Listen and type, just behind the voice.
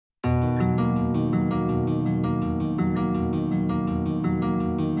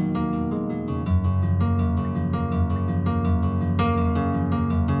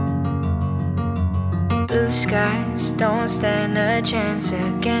blue skies don't stand a chance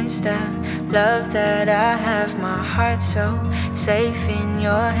against the love that I have. My heart so safe in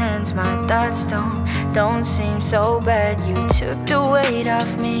your hands. My thoughts don't seem so bad. You took the weight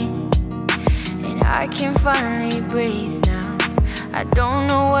off me, and I can finally breathe now. I don't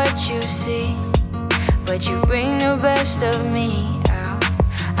know what you see, but you bring the best of me out.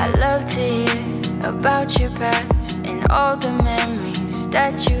 I love to hear about your past and all the memories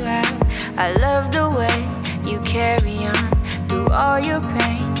that you have. I love the way you carry on through all your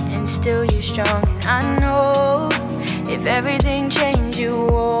pain, and still you're strong. And I know if everything changed, you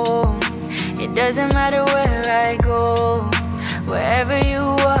won't. It doesn't matter where I go, wherever you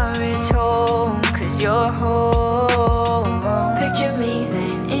are, it's home, 'cause you're home. Picture me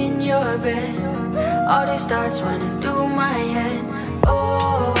laying in your bed, all these thoughts running through my head.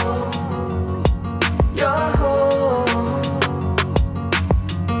 Oh, you're home.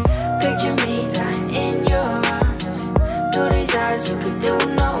 Picture me lying in your arms, through these eyes you could do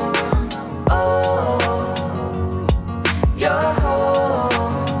no wrong. Oh, you're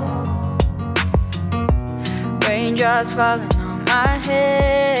home. Raindrops falling on my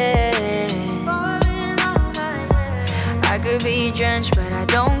head. I could be drenched, but I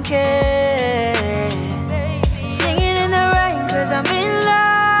don't care. Singing in the rain, 'cause I'm in love.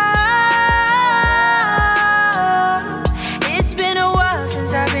 It's been a while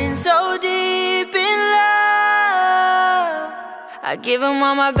since I've been so deep in love. I give him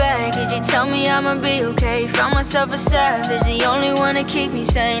all my baggage, he tell me I'ma be okay. Found myself a savage, the only one to keep me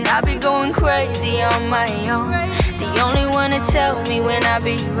sane. I be going crazy on my own, the only one to tell me when I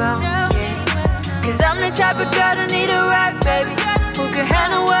be wrong. 'Cause I'm the type of girl that need a rock, baby, who can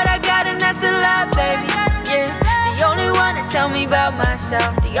handle what I got, and that's a lot, baby. Yeah, the only one to tell me about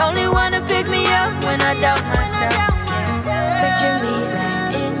myself, the only one to pick me up when I doubt myself. Yeah. Picture me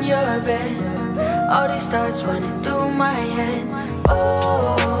laying in your bed, all these thoughts running through my head. Oh,